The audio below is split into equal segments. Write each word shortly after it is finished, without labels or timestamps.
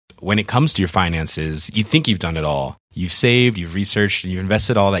when it comes to your finances, you think you've done it all. You've saved, you've researched, and you've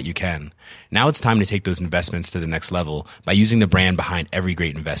invested all that you can. Now it's time to take those investments to the next level by using the brand behind every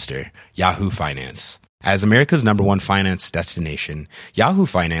great investor, Yahoo Finance. As America's #1 finance destination, Yahoo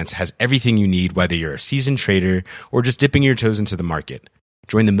Finance has everything you need, whether you're a seasoned trader or just dipping your toes into the market.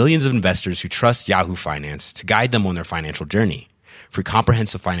 Join the millions of investors who trust Yahoo Finance to guide them on their financial journey. For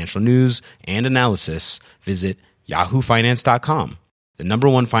comprehensive financial news and analysis, visit yahoofinance.com, the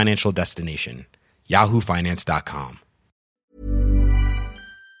 #1 financial destination, yahoofinance.com.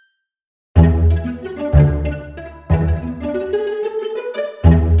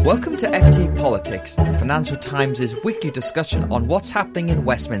 Welcome to FT Politics, the Financial Times' weekly discussion on what's happening in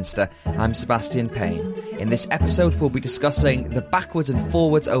Westminster. I'm Sebastian Payne. In this episode, we'll be discussing the backwards and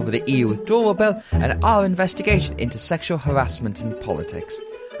forwards over the EU withdrawal bill and our investigation into sexual harassment in politics.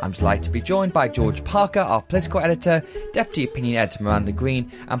 I'm delighted to be joined by George Parker, our political editor, deputy opinion editor Miranda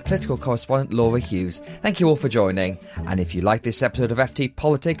Green, and political correspondent Laura Hughes. Thank you all for joining. And if you like this episode of FT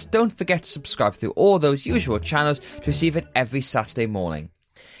Politics, don't forget to subscribe through all those usual channels to receive it every Saturday morning.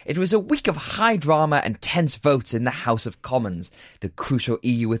 It was a week of high drama and tense votes in the House of Commons. The crucial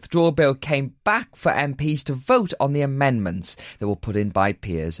EU withdrawal bill came back for MPs to vote on the amendments that were put in by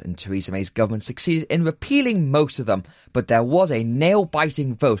peers, and Theresa May's government succeeded in repealing most of them, but there was a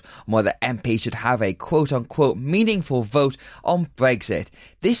nail-biting vote on whether MPs should have a quote-unquote meaningful vote on Brexit.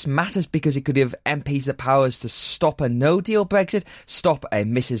 This matters because it could give MPs the powers to stop a no-deal Brexit, stop a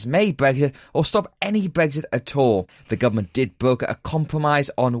Mrs May Brexit, or stop any Brexit at all. The government did broker a compromise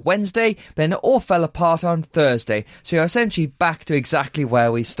on Wednesday, then it all fell apart on Thursday, so you're essentially back to exactly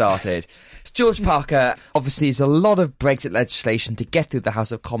where we started. So George Parker, obviously there's a lot of Brexit legislation to get through the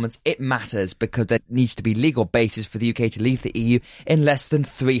House of Commons. It matters because there needs to be legal basis for the UK to leave the EU in less than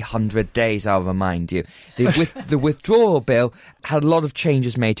 300 days, I'll remind you. The withdrawal bill had a lot of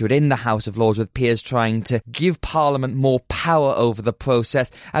changes made to it in the House of Lords, with peers trying to give Parliament more power over the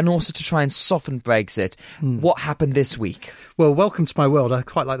process and also to try and soften Brexit. What happened this week? Well, welcome to my world. I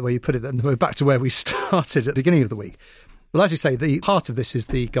quite like the way you put it, and we're back to where we started at the beginning of the week. Well, as you say, the heart of this is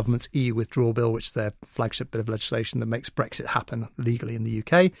the government's EU withdrawal bill, which is their flagship bit of legislation that makes Brexit happen legally in the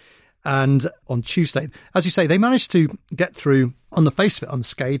UK. And on Tuesday, as you say, they managed to get through, on the face of it,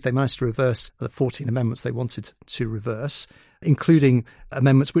 unscathed. They managed to reverse the 14 amendments they wanted to reverse, including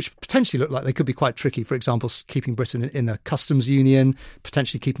amendments which potentially look like they could be quite tricky. For example, keeping Britain in a customs union,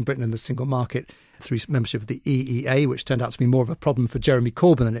 potentially keeping Britain in the single market through membership of the EEA, which turned out to be more of a problem for Jeremy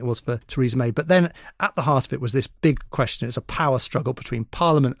Corbyn than it was for Theresa May. But then at the heart of it was this big question. It's a power struggle between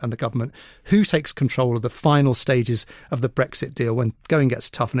Parliament and the government. Who takes control of the final stages of the Brexit deal when going gets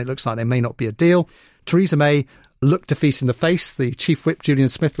tough and it looks like there may not be a deal? Theresa May looked defeat in the face. The Chief Whip, Julian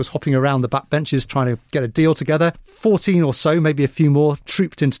Smith, was hopping around the backbenches trying to get a deal together. 14 or so, maybe a few more,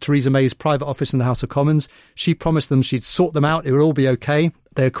 trooped into Theresa May's private office in the House of Commons. She promised them she'd sort them out. It would all be OK.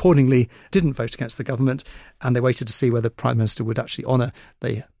 They accordingly didn't vote against the government, and they waited to see whether the Prime Minister would actually honour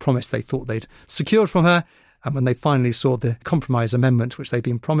the promise they thought they'd secured from her. And when they finally saw the compromise amendment, which they'd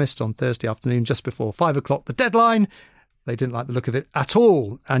been promised on Thursday afternoon, just before 5 o'clock, the deadline, they didn't like the look of it at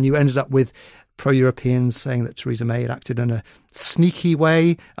all. And you ended up with pro-Europeans saying that Theresa May had acted in a sneaky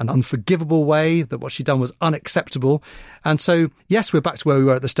way, an unforgivable way, that what she'd done was unacceptable. And so, yes, we're back to where we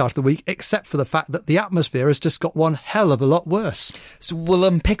were at the start of the week, except for the fact that the atmosphere has just got one hell of a lot worse. So we'll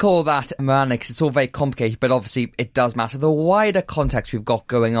unpick all that, Miranda, because it's all very complicated, but obviously it does matter. The wider context we've got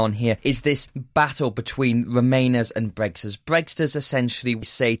going on here is this battle between Remainers and Brexiters. Brexiters essentially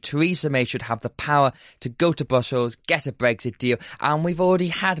say Theresa May should have the power to go to Brussels, get a Brexit deal, and we've already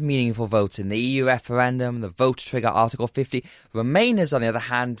had meaningful votes in the EU referendum, the vote to trigger Article 50. Remainers, on the other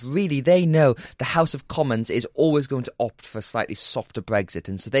hand, really, they know the House of Commons is always going to opt for a slightly softer Brexit,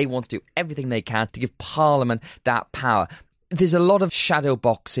 and so they want to do everything they can to give Parliament that power. There's a lot of shadow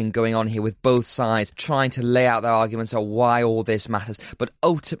boxing going on here with both sides trying to lay out their arguments on why all this matters, but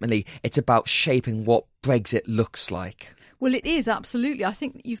ultimately it's about shaping what Brexit looks like. Well, it is, absolutely. I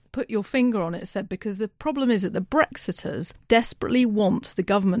think you've put your finger on it, Seb, because the problem is that the Brexiters desperately want the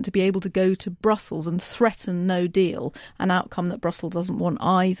government to be able to go to Brussels and threaten no deal, an outcome that Brussels doesn't want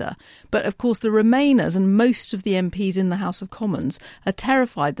either. But, of course, the Remainers and most of the MPs in the House of Commons are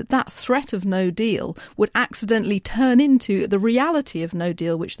terrified that that threat of no deal would accidentally turn into the reality of no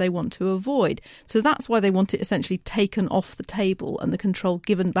deal, which they want to avoid. So that's why they want it essentially taken off the table and the control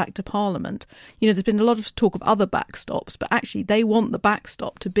given back to Parliament. You know, there's been a lot of talk of other backstops, but actually they want the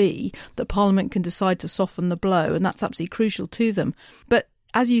backstop to be that Parliament can decide to soften the blow, and that's absolutely crucial to them. But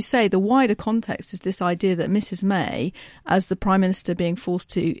as you say, the wider context is this idea that Mrs May, as the Prime Minister being forced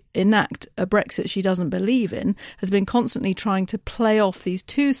to enact a Brexit she doesn't believe in, has been constantly trying to play off these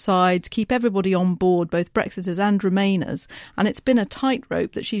two sides, keep everybody on board, both Brexiters and Remainers. And it's been a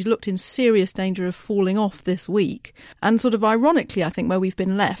tightrope that she's looked in serious danger of falling off this week. And sort of ironically, I think, where we've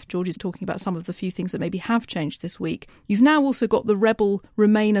been left, George is talking about some of the few things that maybe have changed this week. You've now also got the rebel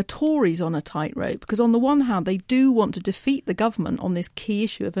Remainer Tories on a tightrope, because on the one hand, they do want to defeat the government on this key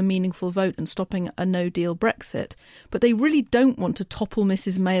issue of a meaningful vote and stopping a no-deal Brexit, but they really don't want to topple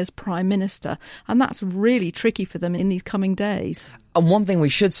Mrs May as Prime Minister, and that's really tricky for them in these coming days. And one thing we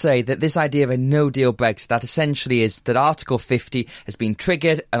should say, that this idea of a no-deal Brexit, that essentially is that Article 50 has been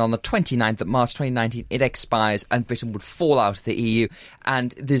triggered, and on the 29th of March 2019 it expires and Britain would fall out of the EU.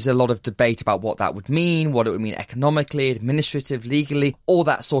 And there's a lot of debate about what that would mean, what it would mean economically, administratively, legally, all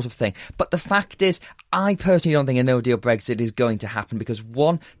that sort of thing. But the fact is, I personally don't think a no-deal Brexit is going to happen because,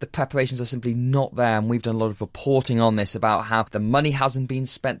 one, the preparations are simply not there, and we've done a lot of reporting on this about how the money hasn't been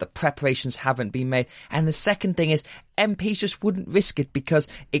spent, the preparations haven't been made. And the second thing is, MPs just wouldn't risk it because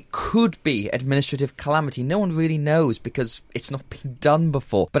it could be administrative calamity. No one really knows because it's not been done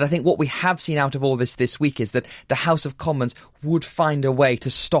before. But I think what we have seen out of all this week is that the House of Commons would find a way to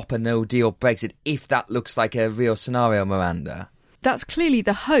stop a no-deal Brexit if that looks like a real scenario, Miranda. That's clearly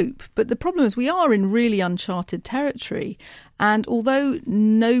the hope, but the problem is we are in really uncharted territory. And although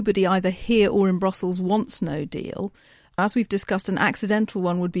nobody either here or in Brussels wants no deal, as we've discussed, an accidental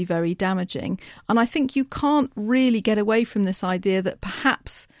one would be very damaging. And I think you can't really get away from this idea that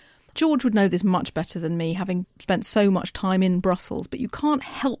perhaps George would know this much better than me, having spent so much time in Brussels, but you can't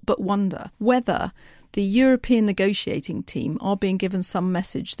help but wonder whether the European negotiating team are being given some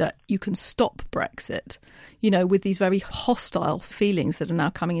message that you can stop Brexit, you know, with these very hostile feelings that are now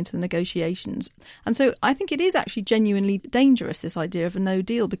coming into the negotiations. And so I think it is actually genuinely dangerous, this idea of a no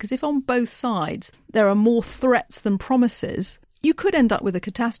deal, because if on both sides there are more threats than promises, you could end up with a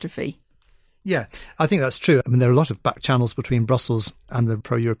catastrophe. Yeah, I think that's true. I mean, there are a lot of back channels between Brussels and the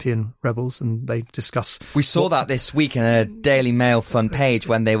pro-European rebels, and they discuss... We saw that this week in a Daily Mail front page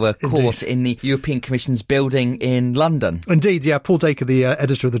when they were caught in the European Commission's building in London. Indeed, yeah. Paul Dacre, the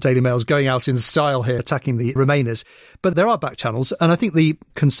editor of the Daily Mail, is going out in style here, attacking the Remainers. But there are back channels, and I think the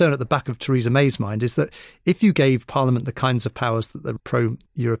concern at the back of Theresa May's mind is that if you gave Parliament the kinds of powers that the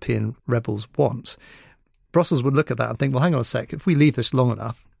pro-European rebels want, Brussels would look at that and think, well, hang on a sec, if we leave this long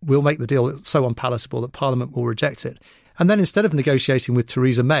enough, we'll make the deal so unpalatable that Parliament will reject it. And then instead of negotiating with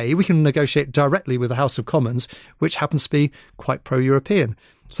Theresa May, we can negotiate directly with the House of Commons, which happens to be quite pro-European.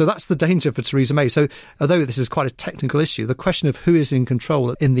 So that's the danger for Theresa May. So although this is quite a technical issue, the question of who is in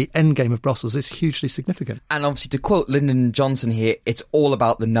control in the endgame of Brussels is hugely significant. And obviously, to quote Lyndon Johnson here, it's all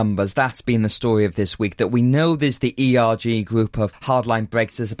about the numbers. That's been the story of this week, that we know there's the ERG group of hardline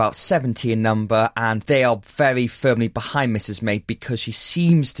Brexiters, about 70 in number, and they are very firmly behind Mrs May because she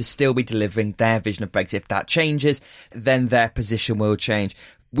seems to still be delivering their vision of Brexit. If that changes, then their position will change.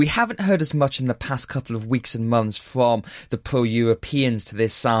 We haven't heard as much in the past couple of weeks and months from the pro-Europeans to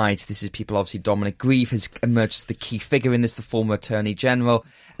this side. This is people, obviously, Dominic Grieve has emerged as the key figure in this, the former Attorney General,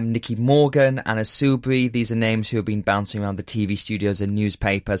 Nicky Morgan, Anna Soubry. These are names who have been bouncing around the TV studios and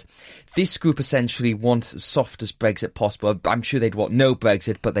newspapers. This group essentially wants as soft as Brexit possible. I'm sure they'd want no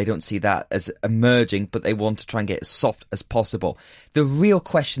Brexit, but they don't see that as emerging, but they want to try and get as soft as possible. The real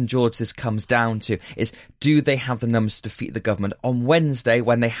question, George, this comes down to is, do they have the numbers to defeat the government? On Wednesday,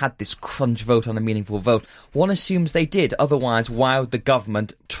 when they had this crunch vote on a meaningful vote, one assumes they did. Otherwise, why would the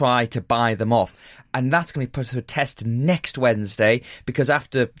government try to buy them off? And that's going to be put to a test next Wednesday, because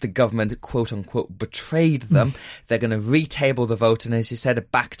after the government, quote unquote, betrayed them, they're going to retable the vote and, as you said,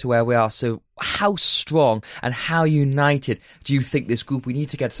 back to where we are. So how strong and how united do you think this group, we need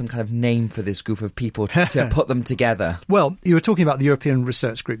to get some kind of name for this group of people to put them together? Well, you were talking about the European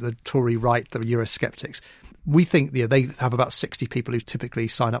Research Group, the Tory right, the Eurosceptics. We think they have about 60 people who typically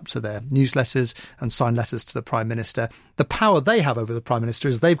sign up to their newsletters and sign letters to the Prime Minister. The power they have over the Prime Minister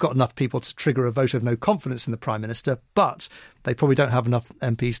is they've got enough people to trigger a vote of no confidence in the Prime Minister, but they probably don't have enough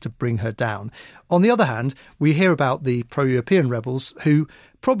MPs to bring her down. On the other hand, we hear about the pro-European rebels who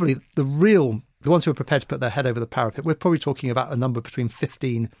probably the ones who are prepared to put their head over the parapet. We're probably talking about a number between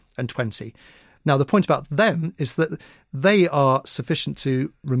 15 and 20. Now, the point about them is that they are sufficient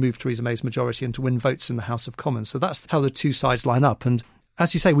to remove Theresa May's majority and to win votes in the House of Commons. So that's how the two sides line up. And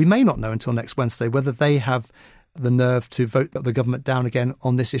as you say, we may not know until next Wednesday whether they have the nerve to vote the government down again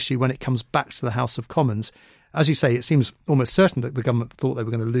on this issue when it comes back to the House of Commons. As you say, it seems almost certain that the government thought they were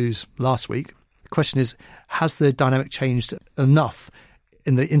going to lose last week. The question is, has the dynamic changed enough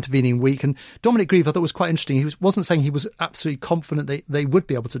in the intervening week. And Dominic Grieve, I thought, was quite interesting. He wasn't saying he was absolutely confident they would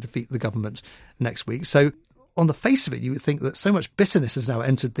be able to defeat the government next week. So on the face of it, you would think that so much bitterness has now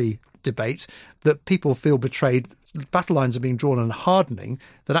entered the debate that people feel betrayed. Battle lines are being drawn and hardening,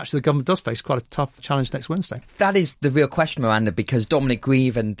 that actually the government does face quite a tough challenge next Wednesday. That is the real question, Miranda, because Dominic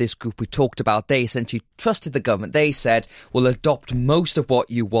Grieve and this group we talked about, they essentially trusted the government. They said, we'll adopt most of what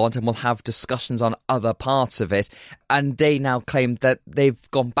you want and we'll have discussions on other parts of it. And they now claim that they've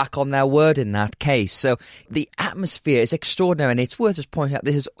gone back on their word in that case. So the atmosphere is extraordinary, and it's worth just pointing out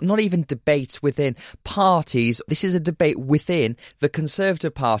this is not even debates within parties. This is a debate within the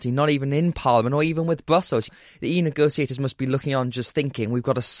Conservative Party, not even in Parliament or even with Brussels. The EU negotiators must be looking on just thinking, we've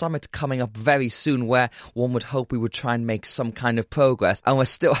got a summit coming up very soon where one would hope we would try and make some kind of progress, and we're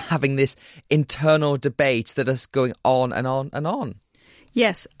still having this internal debate that is going on and on and on.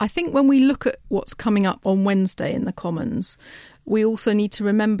 Yes, I think when we look at what's coming up on Wednesday in the Commons, we also need to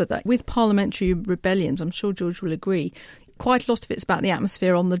remember that with parliamentary rebellions, I'm sure George will agree, quite a lot of it's about the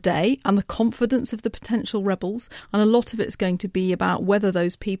atmosphere on the day and the confidence of the potential rebels. And a lot of it's going to be about whether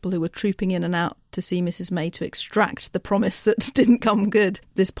those people who were trooping in and out to see Mrs May to extract the promise that didn't come good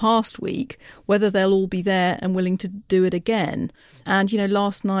this past week, whether they'll all be there and willing to do it again. And,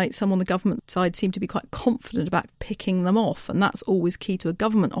 last night, some on the government side seemed to be quite confident about picking them off. And that's always key to a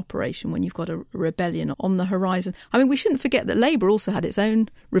government operation when you've got a rebellion on the horizon. I mean, we shouldn't forget that Labour also had its own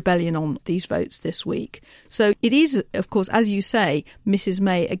rebellion on these votes this week. So it is, of course, as you say, Mrs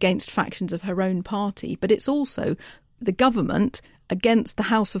May against factions of her own party, but it's also the government against the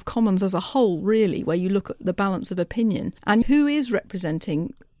House of Commons as a whole, really, where you look at the balance of opinion. And who is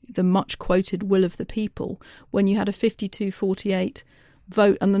representing the much-quoted will of the people when you had a 52-48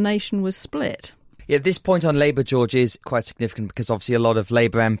 vote and the nation was split? Yeah, this point on Labour, George, is quite significant because obviously a lot of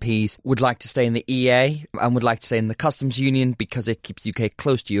Labour MPs would like to stay in the EA and would like to stay in the customs union because it keeps the UK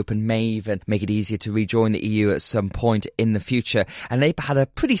close to Europe and may even make it easier to rejoin the EU at some point in the future. And Labour had a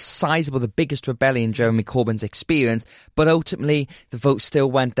pretty sizable, the biggest rebellion in Jeremy Corbyn's experience, but ultimately the vote still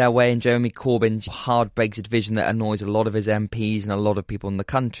went their way, and Jeremy Corbyn's hard Brexit vision that annoys a lot of his MPs and a lot of people in the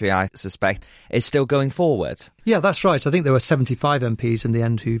country, I suspect, is still going forward. Yeah, that's right. I think there were 75 MPs in the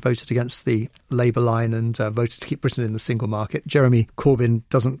end who voted against the Labour line and voted to keep Britain in the single market. Jeremy Corbyn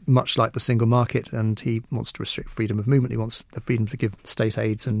doesn't much like the single market, and he wants to restrict freedom of movement. He wants the freedom to give state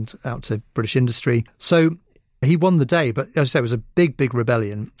aids and out to British industry. So he won the day, but as I say, it was a big, big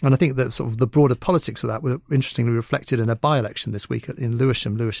rebellion. And I think that sort of the broader politics of that were interestingly reflected in a by-election this week in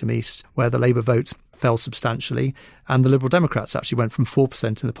Lewisham East, where the Labour vote fell substantially, and the Liberal Democrats actually went from 4%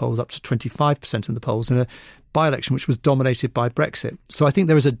 in the polls up to 25% in the polls in a by-election which was dominated by Brexit. So I think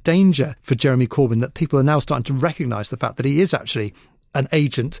there is a danger for Jeremy Corbyn that people are now starting to recognise the fact that he is actually an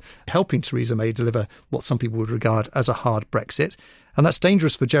agent helping Theresa May deliver what some people would regard as a hard Brexit. And that's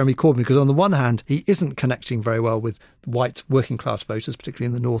dangerous for Jeremy Corbyn because on the one hand, he isn't connecting very well with white working class voters, particularly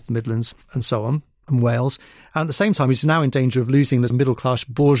in the North Midlands and so on, and Wales. And at the same time, he's now in danger of losing the middle class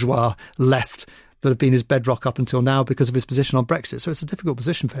bourgeois left that have been his bedrock up until now because of his position on Brexit. So it's a difficult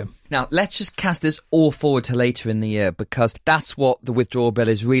position for him. Now, let's just cast this all forward to later in the year, because that's what the withdrawal bill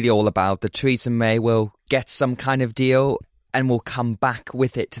is really all about. That Theresa May will get some kind of deal and will come back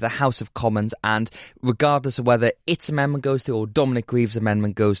with it to the House of Commons, and regardless of whether its amendment goes through or Dominic Grieve's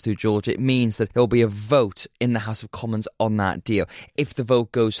amendment goes through, George, it means that there'll be a vote in the House of Commons on that deal. If the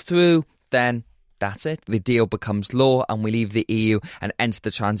vote goes through, then that's it. The deal becomes law and we leave the EU and enter the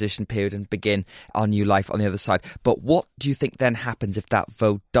transition period and begin our new life on the other side. But what do you think then happens if that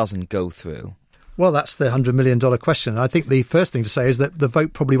vote doesn't go through? Well, that's the $100 million question. I think the first thing to say is that the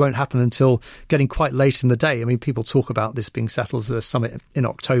vote probably won't happen until getting quite late in the day. I mean, people talk about this being settled at a summit in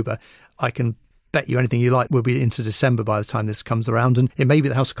October. I can bet you anything you like we'll be into December by the time this comes around. And it may be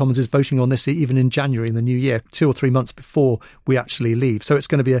the House of Commons is voting on this even in January in the new year, 2 or 3 months before we actually leave. So it's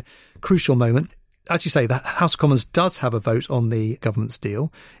going to be a crucial moment. As you say, the House of Commons does have a vote on the government's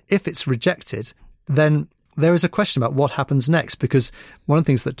deal. If it's rejected, then there is a question about what happens next, because one of the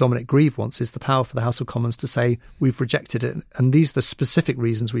things that Dominic Grieve wants is the power for the House of Commons to say, we've rejected it, and these are the specific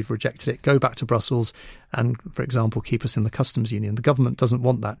reasons we've rejected it. Go back to Brussels and, for example, keep us in the customs union. The government doesn't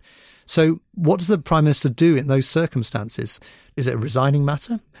want that. So what does the Prime Minister do in those circumstances? Is it a resigning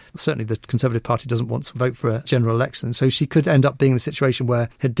matter? Certainly the Conservative Party doesn't want to vote for a general election, so she could end up being in a situation where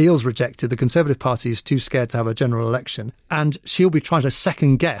her deal's rejected, the Conservative Party is too scared to have a general election, and she'll be trying to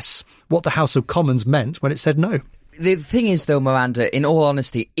second guess what the House of Commons meant when it said no. The thing is, though, Miranda, in all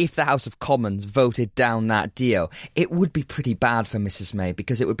honesty, if the House of Commons voted down that deal, it would be pretty bad for Mrs May,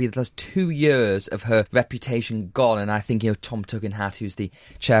 because it would be the last 2 years of her reputation gone. And I think, Tom Tugendhat, who's the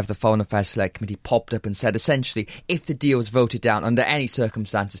chair of the Foreign Affairs Select Committee, popped up and said, essentially, if the deal is voted down under any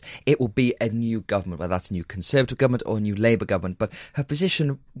circumstances, it will be a new government, whether that's a new Conservative government or a new Labour government. But her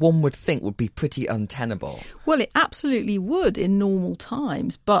position, one would think, would be pretty untenable. Well, it absolutely would in normal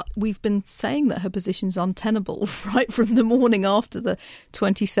times, but we've been saying that her position's untenable right from the morning after the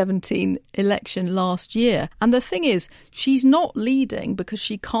 2017 election last year. And the thing is, she's not leading because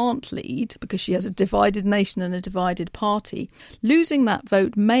she can't lead, because she has a divided nation and a divided party. Losing that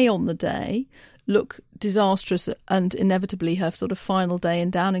vote may on the day look disastrous and inevitably her sort of final day in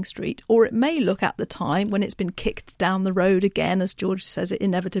Downing Street, or it may look at the time, when it's been kicked down the road again, as George says it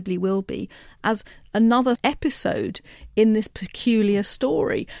inevitably will be, as another episode in this peculiar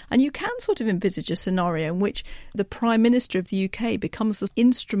story. And you can sort of envisage a scenario in which the Prime Minister of the UK becomes the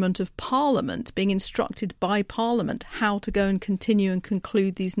instrument of Parliament, being instructed by Parliament how to go and continue and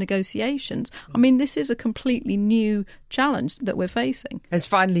conclude these negotiations. I mean, this is a completely new challenge that we're facing. And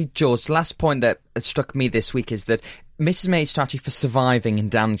finally, George, the last point that struck me this week is that Mrs May's strategy for surviving in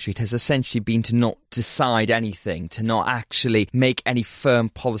Downing Street has essentially been to not decide anything, to not actually make any firm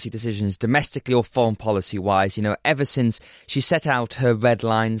policy decisions, domestically or foreign policy-wise. Ever since she set out her red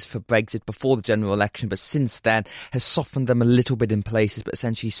lines for Brexit before the general election, but since then has softened them a little bit in places, but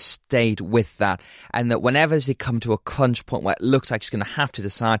essentially stayed with that. And that whenever they come to a crunch point where it looks like she's going to have to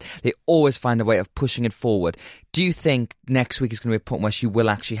decide, they always find a way of pushing it forward. Do you think next week is going to be a point where she will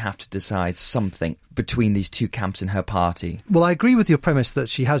actually have to decide something between these two camps in her party? Well, I agree with your premise that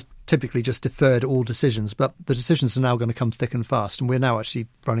she has typically just deferred all decisions, but the decisions are now going to come thick and fast, and we're now actually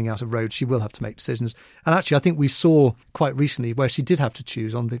running out of road. She will have to make decisions. And actually, I think we saw quite recently where she did have to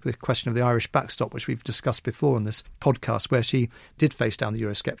choose on the question of the Irish backstop, which we've discussed before on this podcast, where she did face down the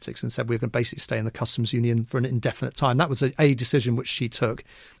Eurosceptics and said we're going to basically stay in the customs union for an indefinite time. That was a decision which she took.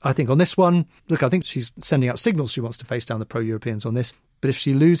 I think on this one, look, I think she's sending out signals she wants to face down the pro-Europeans on this. But if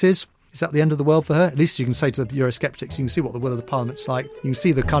she loses, is that the end of the world for her? At least you can say to the Eurosceptics, you can see what the will of the Parliament's like. You can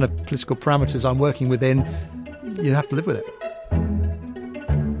see the kind of political parameters I'm working within. You have to live with it.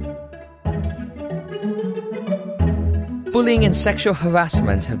 Bullying and sexual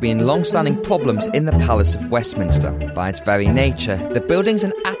harassment have been long-standing problems in the Palace of Westminster. By its very nature, the buildings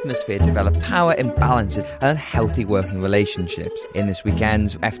and atmosphere develop power imbalances and unhealthy working relationships. In this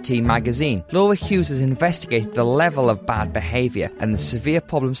weekend's FT magazine, Laura Hughes has investigated the level of bad behaviour and the severe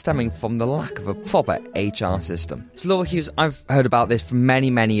problems stemming from the lack of a proper HR system. So Laura Hughes, I've heard about this for many,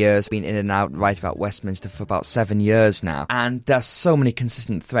 many years, been in and out right about Westminster for about 7 years now, and there's so many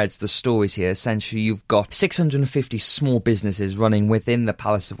consistent threads, the stories here. Essentially, you've got 650 small businesses running within the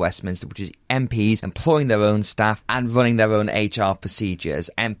Palace of Westminster, which is MPs employing their own staff and running their own HR procedures.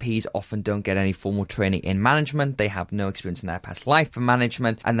 MPs often don't get any formal training in management, they have no experience in their past life for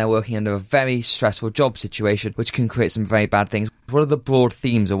management, and they're working under a very stressful job situation, which can create some very bad things. What are the broad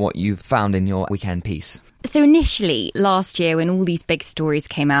themes of what you've found in your weekend piece? So initially, last year, when all these big stories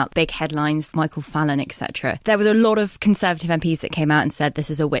came out, big headlines, Michael Fallon, etc., there was a lot of Conservative MPs that came out and said this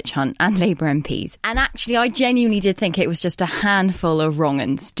is a witch hunt, and Labour MPs. And actually, I genuinely did think it was just a handful of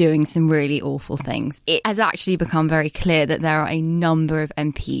wrong-uns doing some really awful things. It has actually become very clear that there are a number of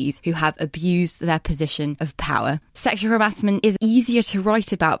MPs who have abused their position of power. Sexual harassment is easier to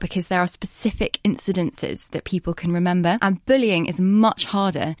write about because there are specific incidences that people can remember, and bullying is much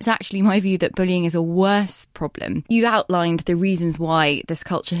harder. It's actually my view that bullying is a worse problem. You outlined the reasons why this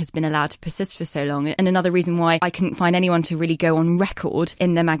culture has been allowed to persist for so long, and another reason why I couldn't find anyone to really go on record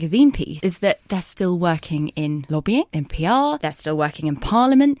in the magazine piece is that they're still working in lobbying, in PR, they're still working in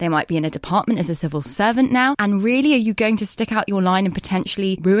Parliament, they might be in a department as a civil servant now, and really are you going to stick out your line and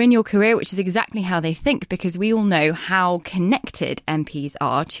potentially ruin your career, which is exactly how they think, because we all know how connected MPs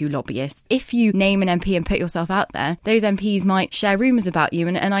are to lobbyists. If you name an MP and put yourself out there, those MPs might share rumours about you,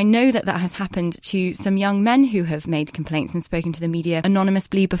 and I know that has happened to some young men who have made complaints and spoken to the media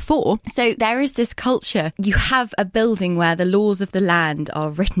anonymously before. So there is this culture. You have a building where the laws of the land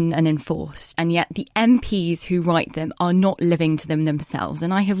are written and enforced, and yet the MPs who write them are not living to them themselves.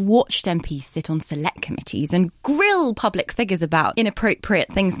 And I have watched MPs sit on select committees and grill public figures about inappropriate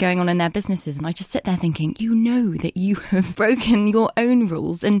things going on in their businesses, and I just sit there thinking, you know that you have broken your own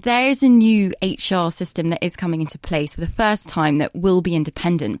rules. And there is a new HR system that is coming into place for the first time time that will be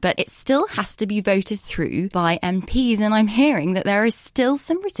independent, but it still has to be voted through by MPs. And I'm hearing that there is still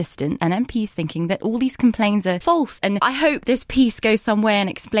some resistance and MPs thinking that all these complaints are false. And I hope this piece goes somewhere in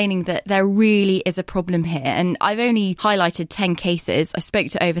explaining that there really is a problem here. And I've only highlighted 10 cases. I spoke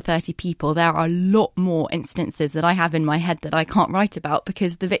to over 30 people. There are a lot more instances that I have in my head that I can't write about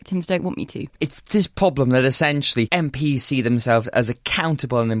because the victims don't want me to. It's this problem that essentially MPs see themselves as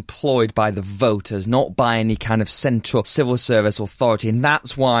accountable and employed by the voters, not by any kind of central civil service authority. And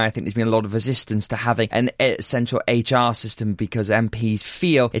that's why I think there's been a lot of resistance to having a central HR system, because MPs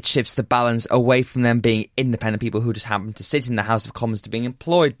feel it shifts the balance away from them being independent people who just happen to sit in the House of Commons to being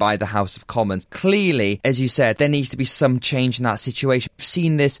employed by the House of Commons. Clearly, as you said, there needs to be some change in that situation. We've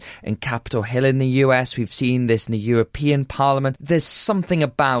seen this in Capitol Hill in the US. We've seen this in the European Parliament. There's something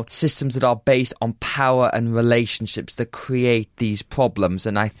about systems that are based on power and relationships that create these problems.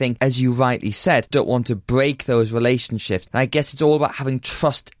 And I think, as you rightly said, don't want to break those relationships. And I guess it's all about having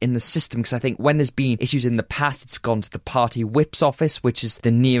trust in the system, because I think when there's been issues in the past, it's gone to the party whip's office, which is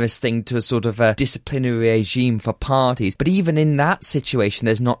the nearest thing to a sort of a disciplinary regime for parties. But even in that situation,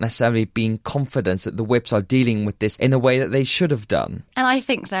 there's not necessarily been confidence that the whips are dealing with this in a way that they should have done. And I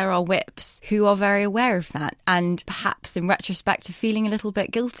think there are whips who are very aware of that, and perhaps in retrospect are feeling a little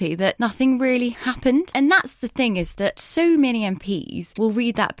bit guilty that nothing really happened. And that's the thing, is that so many MPs will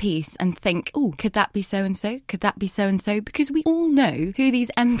read that piece and think, oh, could that be so-and-so? Could that be so-and-so? Because we all know who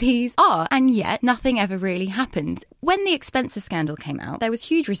these MPs are, and yet nothing ever really happens. When the expenses scandal came out, there was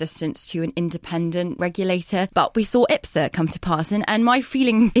huge resistance to an independent regulator, but we saw IPSA come to pass, and my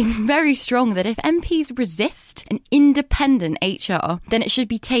feeling is very strong that if MPs resist an independent HR, then it should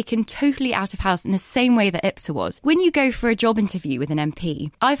be taken totally out of house in the same way that IPSA was. When you go for a job interview with an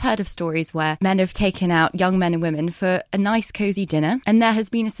MP, I've heard of stories where men have taken out young men and women for a nice cosy dinner, and there has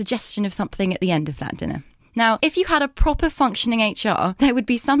been a suggestion of something at the end of that dinner. Now, if you had a proper functioning HR, there would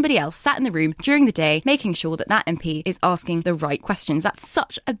be somebody else sat in the room during the day making sure that that MP is asking the right questions. That's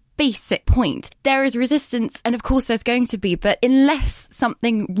such a basic point. There is resistance, and of course there's going to be, but unless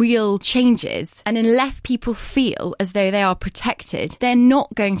something real changes and unless people feel as though they are protected, they're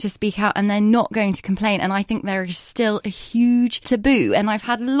not going to speak out and they're not going to complain. And I think there is still a huge taboo. And I've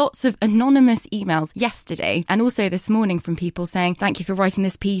had lots of anonymous emails yesterday and also this morning from people saying, thank you for writing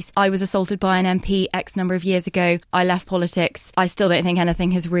this piece. I was assaulted by an MP X number of years ago. I left politics. I still don't think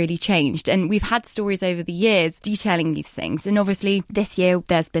anything has really changed. And we've had stories over the years detailing these things. And obviously this year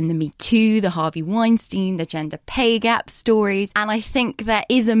there's been the Me Too, the Harvey Weinstein, the gender pay gap stories. And I think there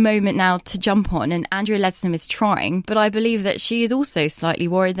is a moment now to jump on, and Andrea Leadsom is trying, but I believe that she is also slightly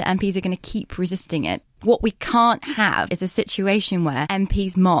worried that MPs are going to keep resisting it. What we can't have is a situation where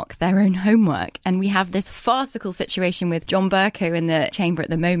MPs mock their own homework. And we have this farcical situation with John Bercow in the chamber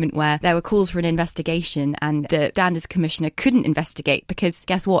at the moment where there were calls for an investigation and the Standards Commissioner couldn't investigate because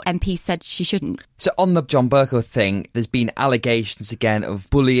guess what? MP said she shouldn't. So on the John Bercow thing, there's been allegations again of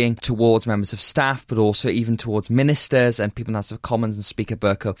bullying towards members of staff, but also even towards ministers and people in the House of Commons, and Speaker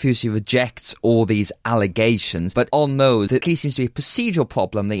Bercow fiercely rejects all these allegations. But on those, there clearly seems to be a procedural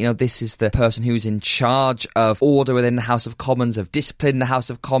problem that, you know, this is the person who's in charge of order within the House of Commons, of discipline in the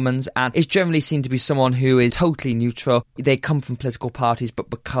House of Commons, and is generally seen to be someone who is totally neutral. They come from political parties but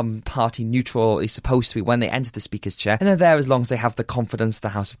become party neutral, is supposed to be, when they enter the Speaker's chair, and they're there as long as they have the confidence of the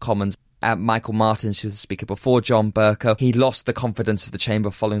House of Commons. Michael Martins, who was the Speaker before John Bercow, he lost the confidence of the chamber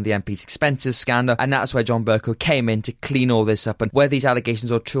following the MP's expenses scandal, and that's where John Bercow came in to clean all this up. And whether these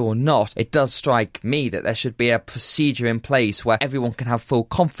allegations are true or not, it does strike me that there should be a procedure in place where everyone can have full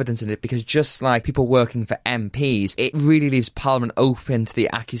confidence in it, because just like people working for MPs, it really leaves Parliament open to the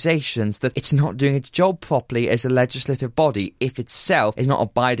accusations that it's not doing its job properly as a legislative body if itself is not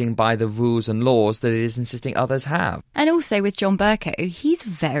abiding by the rules and laws that it is insisting others have. And also with John Bercow, he's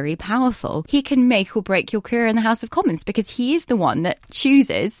very powerful. He can make or break your career in the House of Commons because he is the one that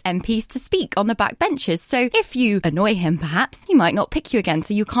chooses MPs to speak on the back benches. So if you annoy him, perhaps, he might not pick you again,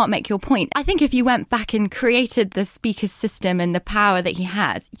 so you can't make your point. I think if you went back and created the Speaker's system and the power that he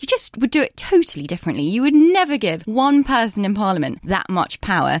has, you just would do it totally differently. You would never give one person in Parliament that much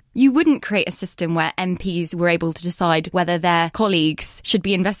power. You wouldn't create a system where MPs were able to decide whether their colleagues should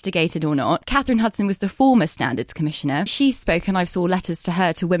be investigated or not. Catherine Hudson was the former Standards Commissioner. She spoke, and I saw letters to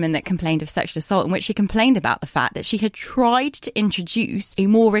her to women that complained of sexual assault, in which she complained about the fact that she had tried to introduce a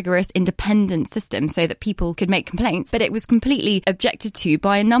more rigorous independent system so that people could make complaints, but it was completely objected to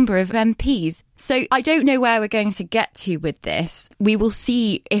by a number of MPs. So I don't know where we're going to get to with this. We will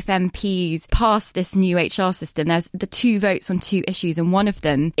see if MPs pass this new HR system. There's the 2 votes on 2 issues, and one of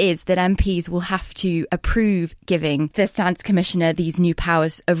them is that MPs will have to approve giving the Standards Commissioner these new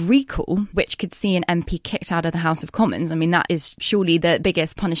powers of recall, which could see an MP kicked out of the House of Commons. I mean, that is surely the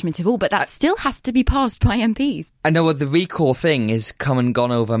biggest punishment of all, but that still has to be passed by MPs. I know the recall thing has come and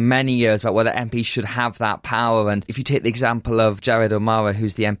gone over many years about whether MPs should have that power. And if you take the example of Jared O'Mara,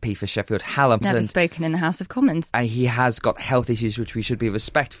 who's the MP for Sheffield Hallam, never spoken in the House of Commons. He has got health issues which we should be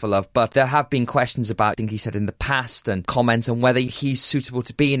respectful of, but there have been questions about, I think he said in the past, and comments on whether he's suitable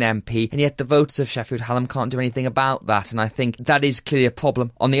to be an MP, and yet the voters of Sheffield Hallam can't do anything about that, and I think that is clearly a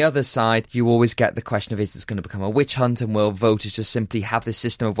problem. On the other side, you always get the question of, is this going to become a witch hunt, and will voters just simply have this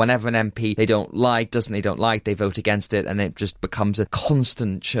system of whenever an MP they don't like, they vote against it, and it just becomes a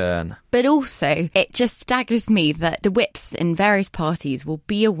constant churn. But also, it just staggers me that the whips in various parties will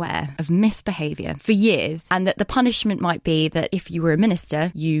be aware of misbehaviour for years, and that the punishment might be that if you were a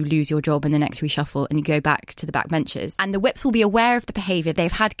minister, you lose your job in the next reshuffle and you go back to the backbenchers. And the whips will be aware of the behaviour,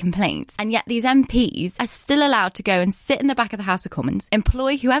 they've had complaints, and yet these MPs are still allowed to go and sit in the back of the House of Commons,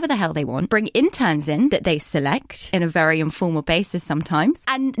 employ whoever the hell they want, bring interns in that they select in a very informal basis sometimes,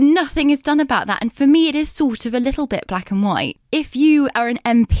 and nothing is done about that. And for me, it is sort of a little bit black and white. If you are an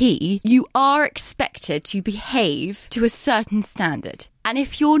MP, you are expected to behave to a certain standard. And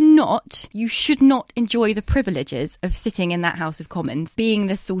if you're not, you should not enjoy the privileges of sitting in that House of Commons, being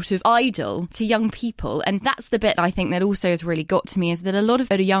this sort of idol to young people. And that's the bit I think that also has really got to me, is that a lot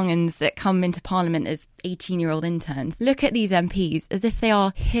of young'uns that come into Parliament as 18-year-old interns look at these MPs as if they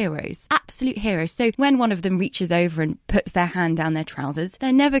are heroes, absolute heroes. So when one of them reaches over and puts their hand down their trousers,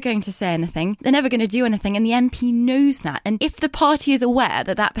 they're never going to say anything, they're never going to do anything, and the MP knows that. And if the party is aware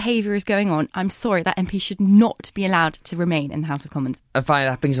that that behaviour is going on, I'm sorry, that MP should not be allowed to remain in the House of Commons. And finally,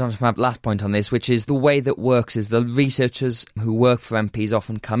 that brings on to my last point on this, which is the way that works is the researchers who work for MPs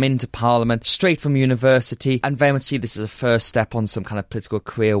often come into Parliament straight from university and very much see this as a first step on some kind of political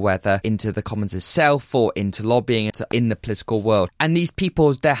career, whether into the Commons itself or into lobbying in the political world. And these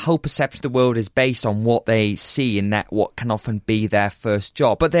people, their whole perception of the world is based on what they see in that what can often be their first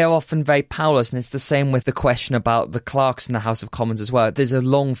job. But they are often very powerless, and it's the same with the question about the clerks in the House of Commons as well. There's a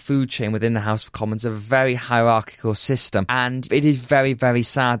long food chain within the House of Commons, a very hierarchical system, and it is very, very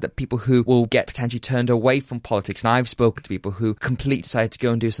sad that people who will get potentially turned away from politics, and I've spoken to people who completely decided to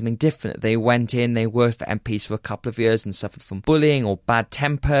go and do something different. They went in, they worked for MPs for a couple of years and suffered from bullying or bad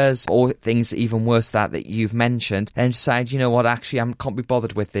tempers or things even worse that you've mentioned, and decided, you know what, actually I can't be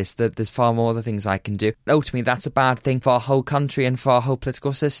bothered with this, that there's far more other things I can do. Ultimately, that's a bad thing for our whole country and for our whole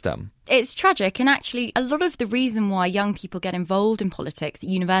political system. It's tragic, and actually a lot of the reason why young people get involved in politics at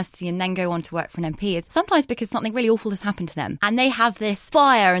university and then go on to work for an MP is sometimes because something really awful has happened to them and they have this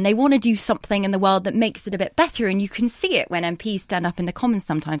fire and they want to do something in the world that makes it a bit better. And you can see it when MPs stand up in the Commons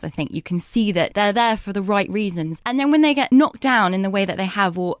sometimes. I think you can see that they're there for the right reasons, and then when they get knocked down in the way that they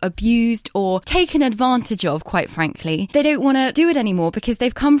have, or abused or taken advantage of, quite frankly, they don't want to do it anymore because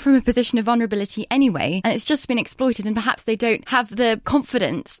they've come from a position of vulnerability anyway and it's just been exploited, and perhaps they don't have the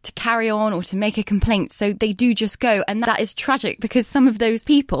confidence to carry on or to make a complaint, so they do just go. And that is tragic, because some of those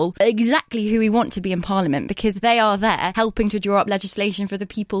people are exactly who we want to be in Parliament, because they are there helping to draw up legislation for the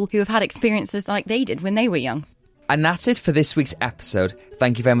people who have had experiences like they did when they were young. And that's it for this week's episode.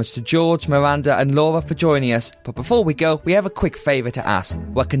 Thank you very much to George, Miranda and Laura for joining us. But before we go, we have a quick favour to ask.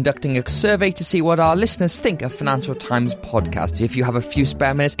 We're conducting a survey to see what our listeners think of Financial Times podcast. If you have a few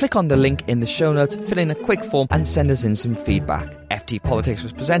spare minutes, click on the link in the show notes, fill in a quick form and send us in some feedback. FT Politics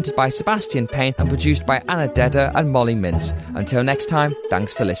was presented by Sebastian Payne and produced by Anna Dedder and Molly Mintz. Until next time,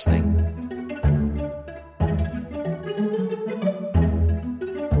 thanks for listening.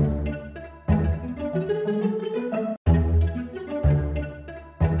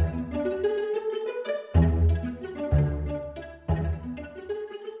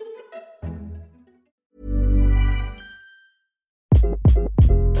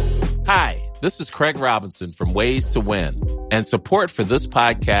 Hi, this is Craig Robinson from Ways to Win, and support for this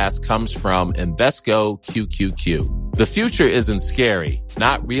podcast comes from Invesco QQQ. The future isn't scary.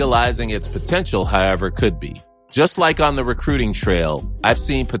 Not realizing its potential, however, could be. Just like on the recruiting trail, I've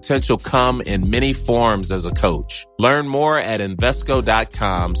seen potential come in many forms as a coach. Learn more at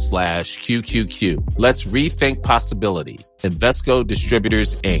Invesco.com/QQQ. Let's rethink possibility. Invesco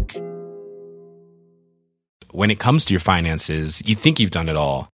Distributors, Inc. When it comes to your finances, you think you've done it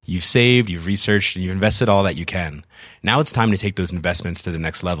all. You've saved, you've researched, and you've invested all that you can. Now it's time to take those investments to the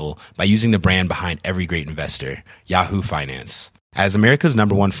next level by using the brand behind every great investor, Yahoo Finance. As America's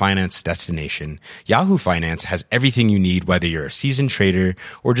 #1 finance destination, Yahoo Finance has everything you need, whether you're a seasoned trader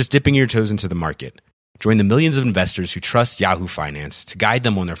or just dipping your toes into the market. Join the millions of investors who trust Yahoo Finance to guide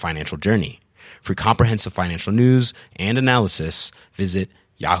them on their financial journey. For comprehensive financial news and analysis, visit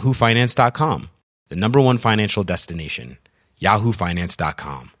yahoofinance.com, the #1 financial destination,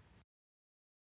 yahoofinance.com.